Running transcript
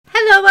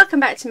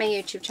welcome back to my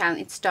YouTube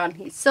channel. It's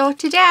Dawn. So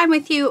today I'm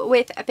with you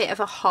with a bit of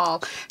a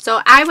haul.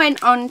 So I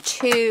went on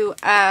to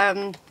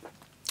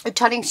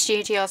Tonic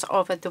Studios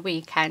over the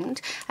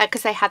weekend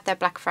because they had their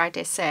Black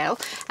Friday sale.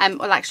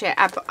 Well, actually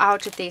I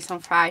ordered these on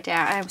Friday.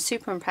 I'm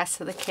super impressed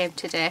that they came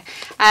today.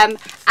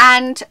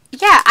 And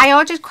yeah, I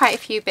ordered quite a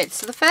few bits.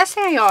 So the first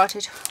thing I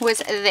ordered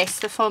was this,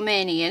 the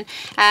Formanian,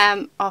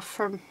 or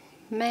from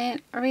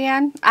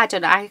Marianne, I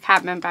don't know, I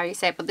can't remember how you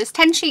say it, but there's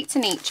 10 sheets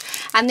in each,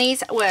 and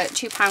these were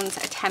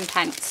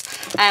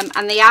 £2.10,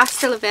 and they are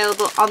still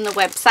available on the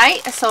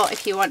website, so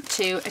if you want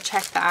to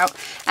check that out.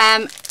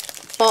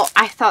 But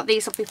I thought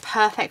these would be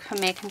perfect for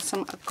making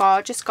some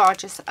gorgeous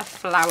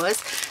flowers,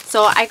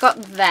 so I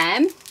got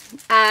them.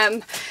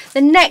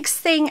 The next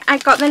thing I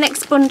got, the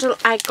next bundle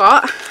I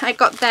got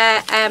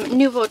their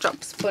Nouveau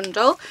Drops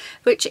bundle,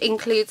 which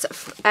includes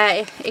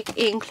it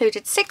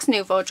included 6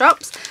 Nouveau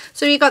Drops.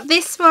 So you got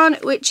this one,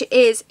 which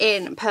is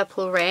in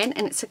Purple Rain,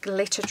 and it's a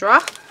glitter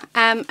drop.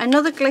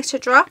 Another glitter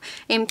drop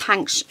in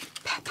Pank,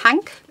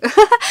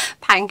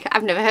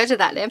 I've never heard of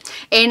that name,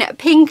 in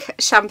Pink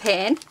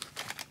Champagne.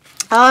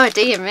 Oh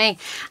dear me.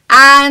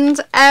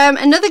 And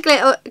another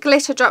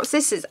glitter drops.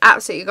 This is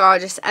absolutely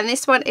gorgeous, and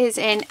this one is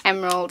in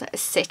Emerald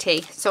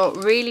City, so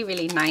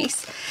really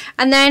nice.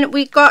 And then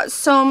we got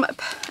some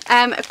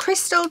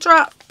crystal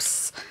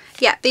drops.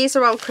 Yeah, these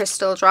are all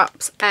crystal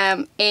drops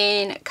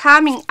in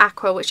Calming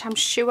Aqua, which I'm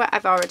sure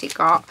I've already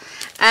got,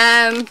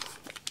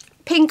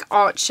 Pink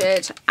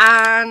Orchard,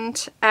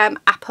 and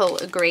Apple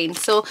Green.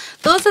 So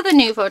those are the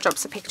Nouveau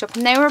Drops I picked up,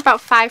 and they were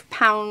about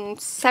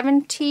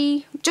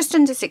 £5.70, just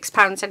under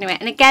 £6 anyway.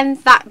 And again,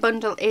 that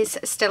bundle is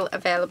still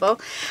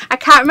available. I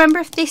can't remember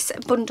if this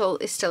bundle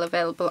is still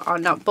available or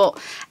not, but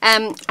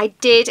I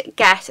did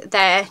get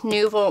their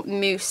Nouveau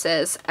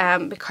mousses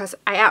because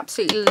I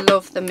absolutely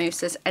love the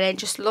mousses, and I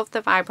just love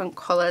the vibrant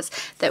colours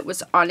that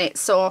was on it.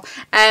 So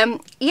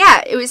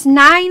yeah, it was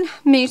 9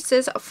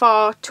 mousses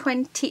for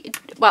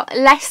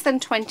less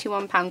than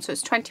 £21, so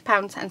it's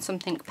 £20 and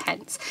something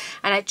pence,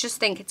 and I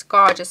just think it's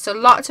gorgeous. So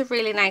lots of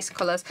really nice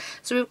colours.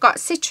 So we've got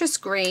citrus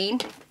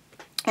green,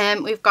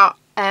 we've got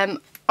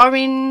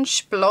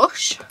orange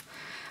blush,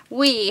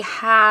 we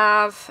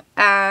have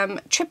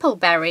triple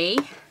berry,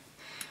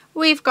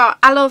 we've got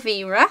aloe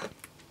vera,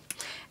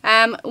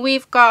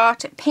 we've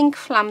got pink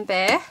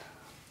flambe,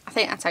 I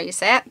think that's how you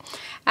say it,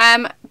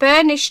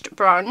 burnished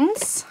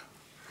bronze,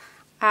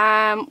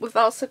 we've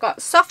also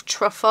got soft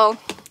truffle,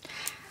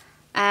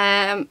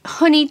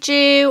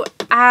 honeydew,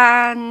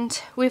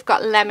 and we've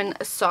got lemon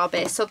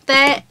sorbet. So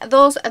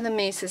those are the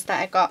mousses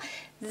that I got.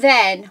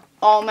 Then,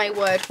 oh my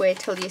word, wait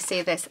till you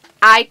see this,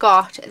 I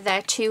got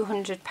their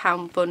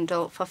 £200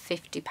 bundle for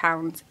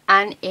 £50,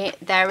 and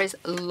there is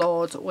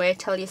loads. Wait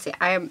till you see.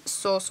 I am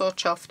so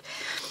chuffed.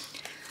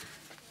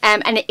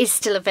 And it is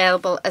still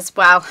available as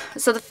well.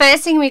 So the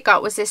first thing we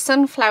got was this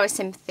Sunflower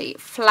Sympathy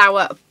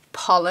flower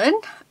pollen.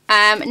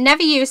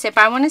 Never used it,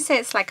 but I want to say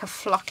it's like a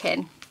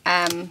flocking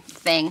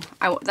thing.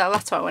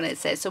 That's what I wanted to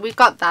say. So we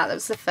got that. That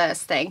was the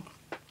first thing.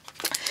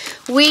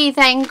 We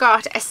then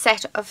got a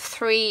set of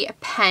 3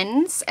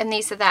 pens, and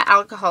these are their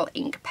alcohol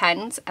ink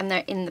pens, and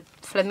they're in the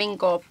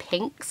flamingo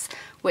pinks,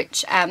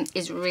 which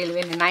is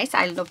really nice.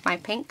 I love my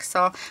pink.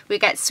 So we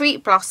get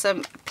Sweet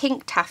Blossom,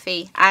 Pink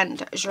Taffy,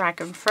 and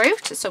Dragon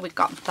Fruit. So we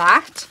got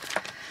that.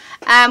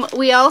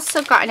 We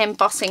also got an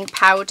embossing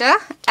powder,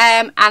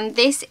 and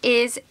this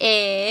is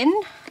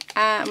in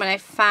when I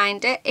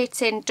find it,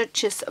 it's in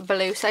Duchess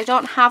Blue. So I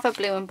don't have a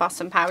blue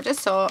embossing powder,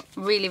 so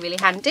really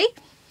handy.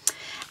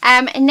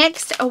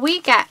 Next we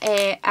get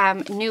a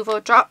Nouveau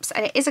Drops,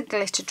 and it is a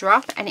glitter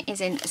drop, and it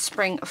is in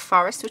Spring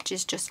Forest, which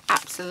is just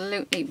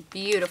absolutely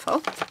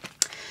beautiful.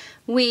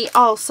 We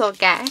also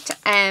get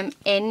a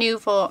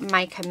Nouveau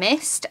Mica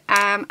Mist,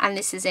 and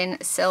this is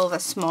in Silver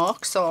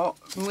Smoke, so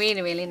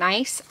really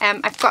nice.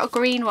 I've got a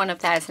green one of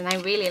theirs, and I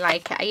really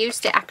like it. I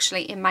used it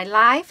actually in my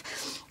live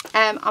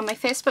on my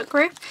Facebook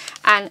group,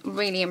 and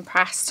really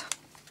impressed.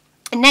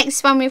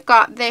 Next one, we've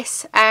got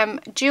this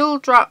Jewel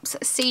Drops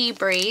Sea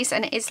Breeze,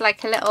 and it is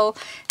like a little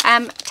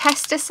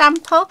tester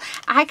sample.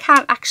 I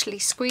can't actually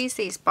squeeze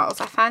these bottles.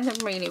 I find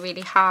them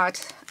really hard.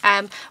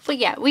 But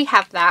yeah, we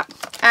have that.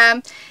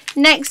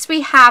 Next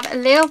we have a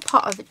little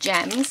pot of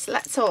gems.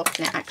 Let's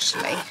open it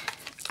actually.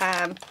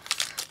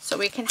 So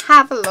we can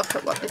have a look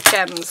at what the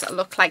gems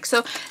look like.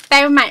 So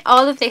bear in mind,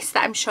 all of this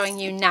that I'm showing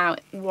you now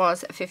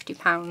was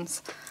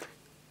 £50.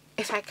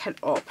 If I can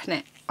open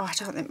it. Oh, I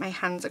don't think my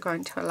hands are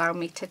going to allow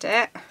me to do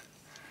it.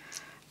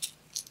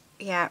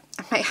 Yeah,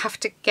 I might have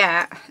to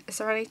get... Is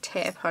there any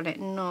tape on it?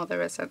 No,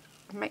 there isn't.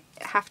 I might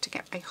have to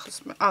get my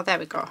husband... Oh, there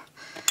we go. I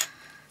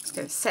was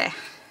going to say.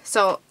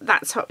 So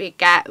that's what we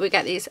get. We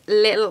get these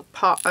little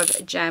pot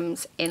of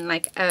gems in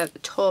like a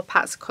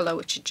topaz colour,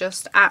 which are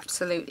just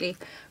absolutely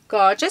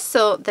gorgeous.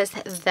 So there's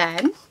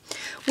them.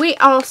 We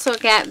also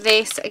get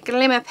this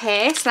glimmer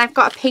paste, and I've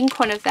got a pink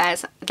one of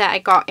theirs that I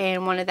got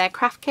in one of their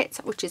craft kits,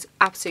 which is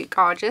absolutely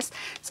gorgeous.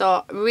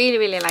 So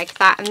really like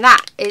that. And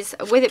that is,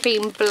 with it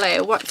being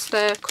blue, what's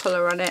the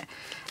colour on it?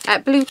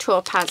 blue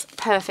topaz,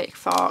 perfect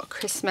for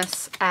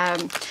Christmas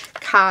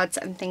cards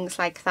and things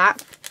like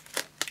that.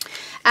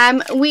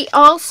 We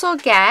also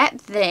get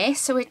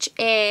this, which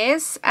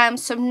is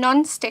some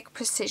non-stick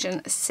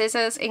precision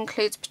scissors.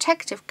 Includes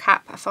protective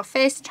cap for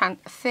safe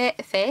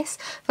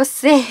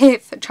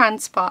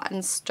transport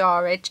and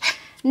storage.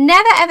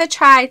 Never ever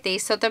tried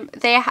these, so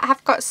they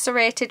have got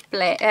serrated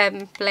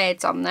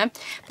blades on them,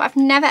 but I've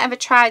never ever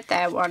tried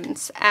their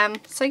ones.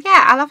 So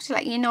yeah, I'll have to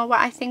let you know what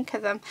I think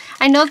of them.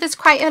 I know there's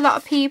quite a lot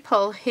of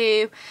people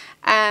who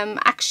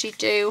actually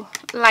do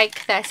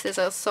like their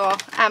scissors, so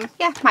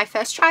yeah, my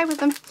first try with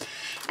them.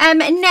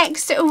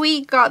 Next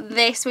we got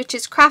this, which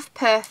is Craft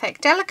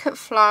Perfect Delicate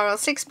Floral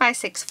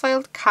 6x6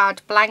 foiled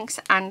card blanks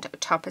and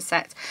topper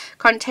sets.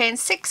 Contains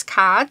 6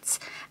 cards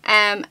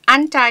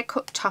and die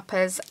cut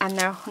toppers, and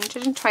they're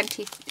 120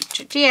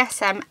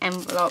 GSM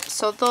envelopes,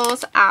 so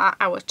those are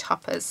our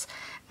toppers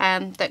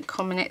that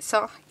come in it.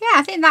 So yeah,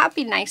 I think that would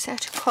be nicer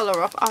to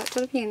colour up. I don't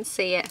know if you can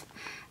see it.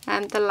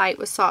 The light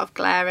was sort of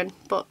glaring,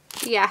 but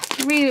yeah,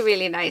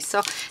 really nice.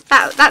 So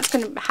that's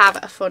going to have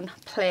a fun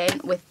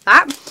playing with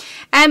that.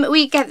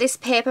 We get this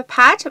paper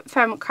pad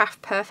from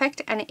Craft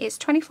Perfect, and it is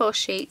 24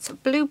 sheets,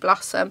 blue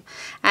blossom,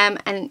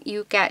 and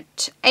you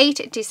get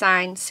 8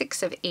 designs,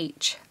 6 of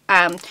each.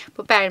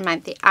 But bear in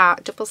mind they are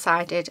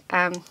double-sided,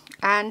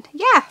 and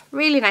yeah,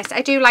 really nice.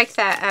 I do like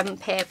their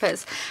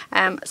papers,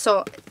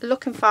 so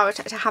looking forward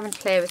to having a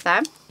play with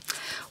them.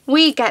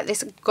 We get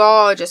this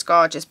gorgeous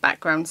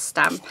background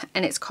stamp,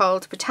 and it's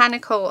called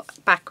Botanical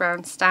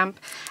Background Stamp,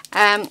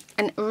 and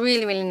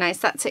really nice.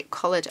 That's it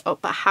coloured up,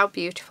 but how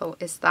beautiful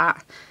is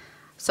that?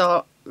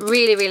 So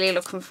really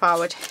looking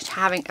forward to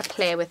having a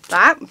play with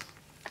that.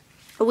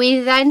 We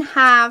then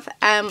have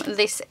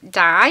this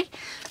die.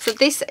 So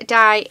this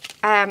die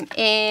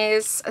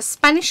is a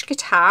Spanish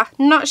guitar.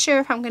 Not sure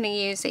if I'm going to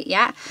use it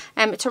yet.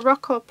 It's a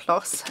Rocco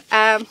Plus.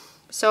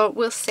 So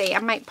we'll see. I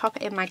might pop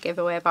it in my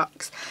giveaway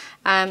box.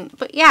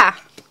 But yeah,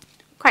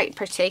 quite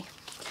pretty.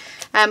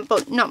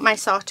 But not my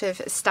sort of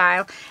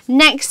style.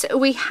 Next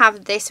we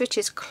have this, which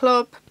is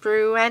Club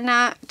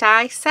Bruena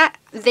die set.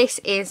 This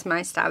is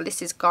my style.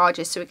 This is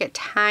gorgeous. So we get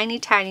tiny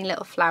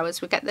little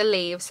flowers. We get the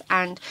leaves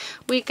and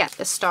we get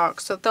the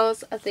stalks. So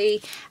those are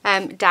the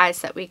dies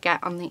that we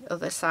get on the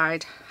other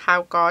side.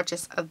 How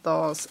gorgeous are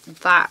those?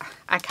 That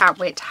I can't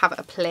wait to have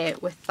a play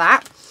with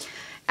that.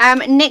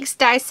 Next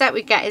die set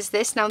we get is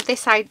this. Now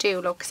this I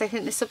do love, because I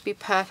think this would be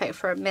perfect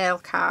for a mail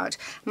card.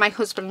 My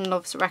husband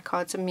loves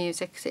records and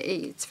music.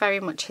 It's very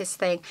much his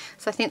thing,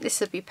 so I think this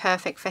would be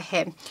perfect for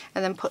him.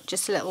 And then put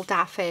just a little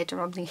Darth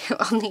Vader on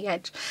the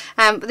edge.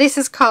 This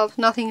is called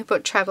Nothing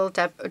But Treble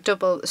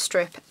Double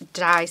Strip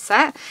die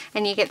set,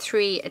 and you get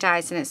 3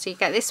 dies in it. So you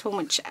get this one,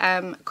 which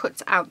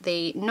cuts out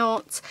the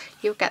notes.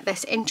 You get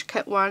this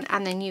intricate one,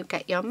 and then you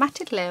get your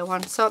matted layer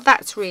one. So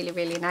that's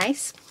really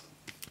nice.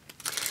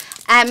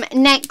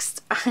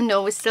 Next, I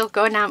know we're still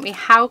going, aren't we?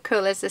 How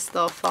cool is this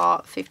though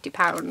for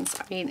 £50?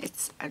 I mean,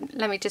 it's,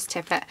 let me just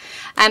tip it.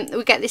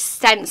 We get this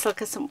stencil,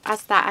 because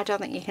as that, I don't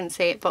think you can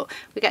see it, but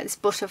we get this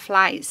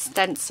butterfly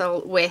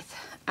stencil with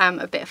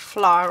a bit of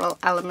floral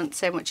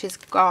elements in, which is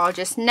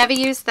gorgeous. Never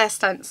used their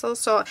stencil,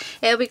 so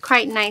it'll be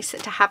quite nice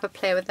to have a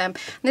play with them.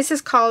 And this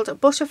is called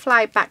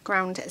Butterfly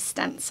Background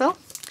Stencil.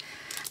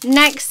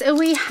 Next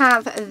we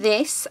have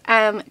this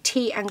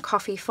tea and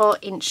coffee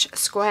 4-inch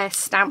square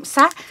stamp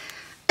set.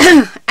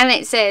 And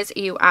it says,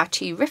 you are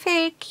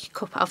terrific,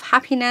 cup of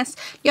happiness,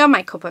 you're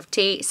my cup of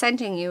tea,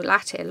 sending you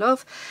latte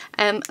love,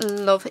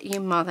 love you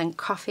more than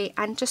coffee,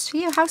 and just for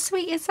you. How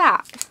sweet is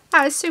that?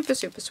 That is super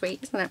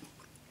sweet, isn't it?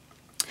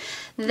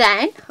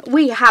 Then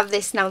we have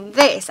this. Now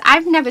this,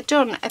 I've never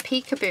done a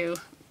peekaboo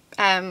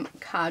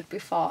card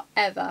before,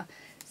 ever.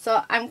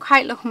 So I'm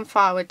quite looking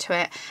forward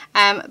to it.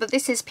 But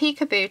this is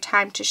Peekaboo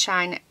Time to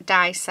Shine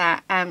die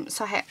set.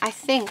 So I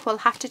think we'll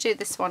have to do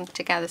this one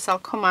together. So I'll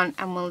come on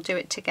and we'll do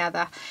it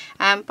together.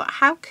 But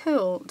how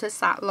cool does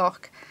that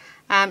look?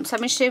 So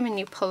I'm assuming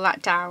you pull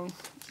that down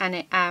and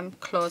it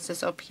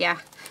closes up, yeah.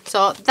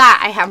 So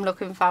that, I am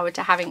looking forward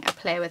to having a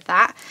play with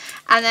that.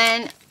 And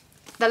then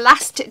the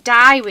last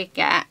die we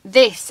get,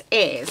 this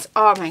is,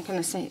 oh my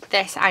goodness,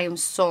 this I am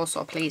so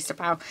pleased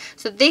about.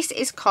 So this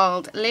is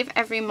called Live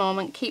Every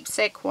Moment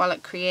Keepsake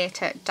Wallet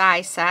Creator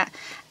die set,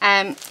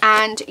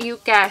 and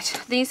you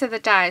get, these are the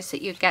dies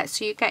that you get,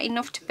 so you get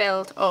enough to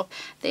build up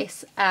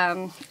this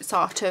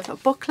sort of a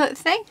booklet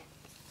thing.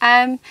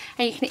 And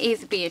you can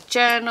either be a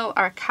journal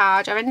or a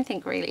card or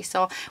anything really.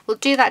 So we'll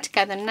do that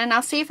together, and then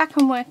I'll see if I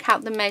can work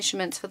out the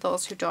measurements for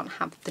those who don't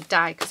have the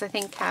die, because I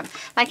think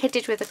like I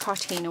did with the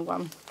Cortina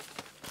one.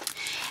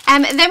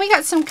 Then we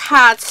got some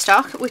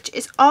cardstock, which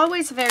is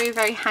always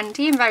very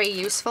handy and very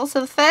useful.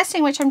 So the first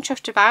thing which I'm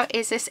chuffed about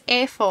is this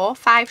A4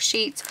 5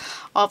 sheets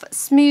of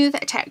smooth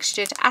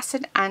textured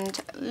acid and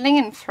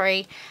lignin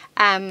free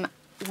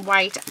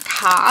white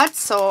card.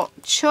 So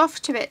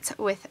chuffed a bit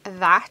with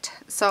that.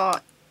 So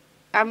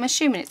I'm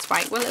assuming it's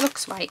white. Well, it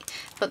looks white,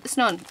 but there's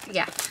none.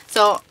 Yeah.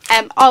 So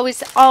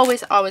always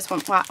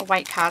want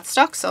white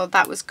cardstock. So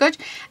that was good.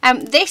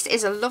 This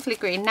is a lovely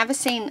green. Never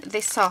seen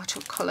this sort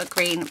of colour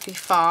green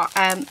before.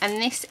 And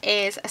this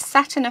is a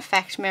satin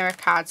effect mirror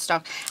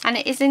cardstock, and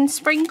it is in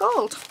spring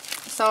gold.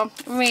 So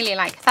really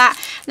like that.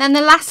 And then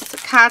the last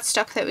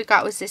cardstock that we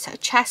got was this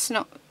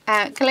chestnut,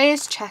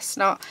 glazed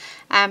chestnut,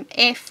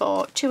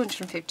 A4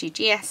 250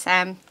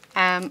 GSM.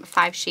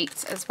 5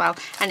 sheets as well,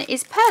 and it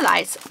is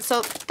pearlized.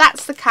 So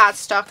that's the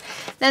cardstock.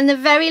 Then the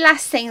very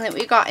last thing that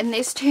we got in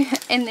this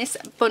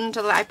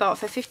bundle that I bought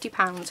for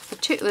 £50 for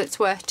it's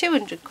worth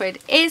 200 quid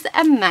is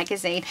a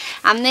magazine,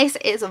 and this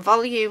is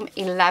volume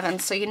 11.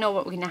 So you know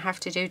what we're gonna have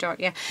to do, don't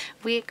you?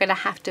 We're gonna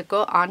have to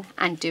go on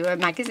and do a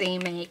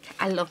magazine make.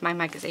 I love my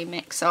magazine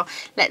make, so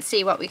let's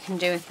see what we can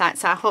do with that.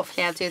 So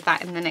hopefully I'll do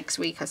that in the next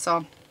week or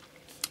so.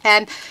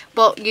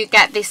 But you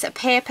get this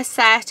paper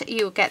set,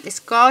 you get this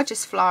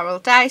gorgeous floral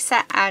die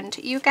set, and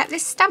you get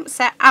this stamp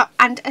set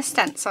and a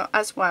stencil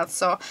as well.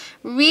 So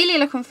really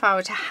looking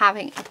forward to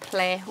having a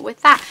play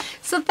with that.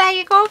 So there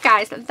you go,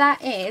 guys.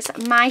 That is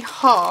my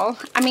haul.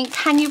 I mean,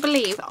 can you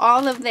believe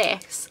all of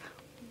this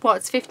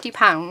was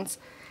 £50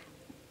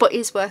 but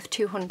is worth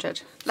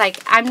 200?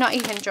 Like, I'm not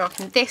even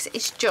joking. This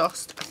is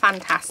just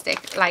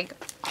fantastic, like,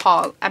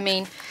 haul. I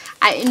mean,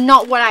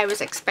 not what I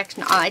was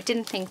expecting. I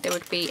didn't think there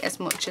would be as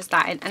much as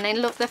that, and I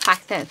love the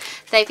fact that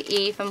they've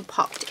even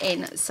popped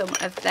in some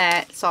of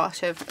their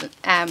sort of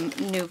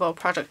Nouveau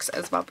products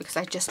as well, because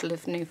I just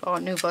love Nouveau.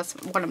 Nouveau's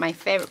one of my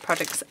favourite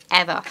products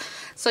ever.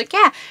 So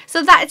yeah,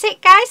 so that's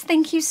it, guys.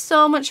 Thank you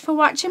so much for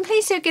watching.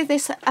 Please do give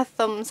this a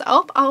thumbs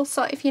up.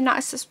 Also, if you're not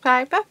a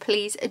subscriber,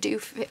 please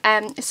do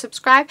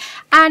subscribe,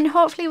 and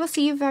hopefully we'll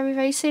see you very,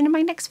 very soon in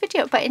my next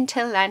video. But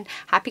until then,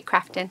 happy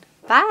crafting.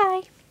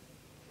 Bye.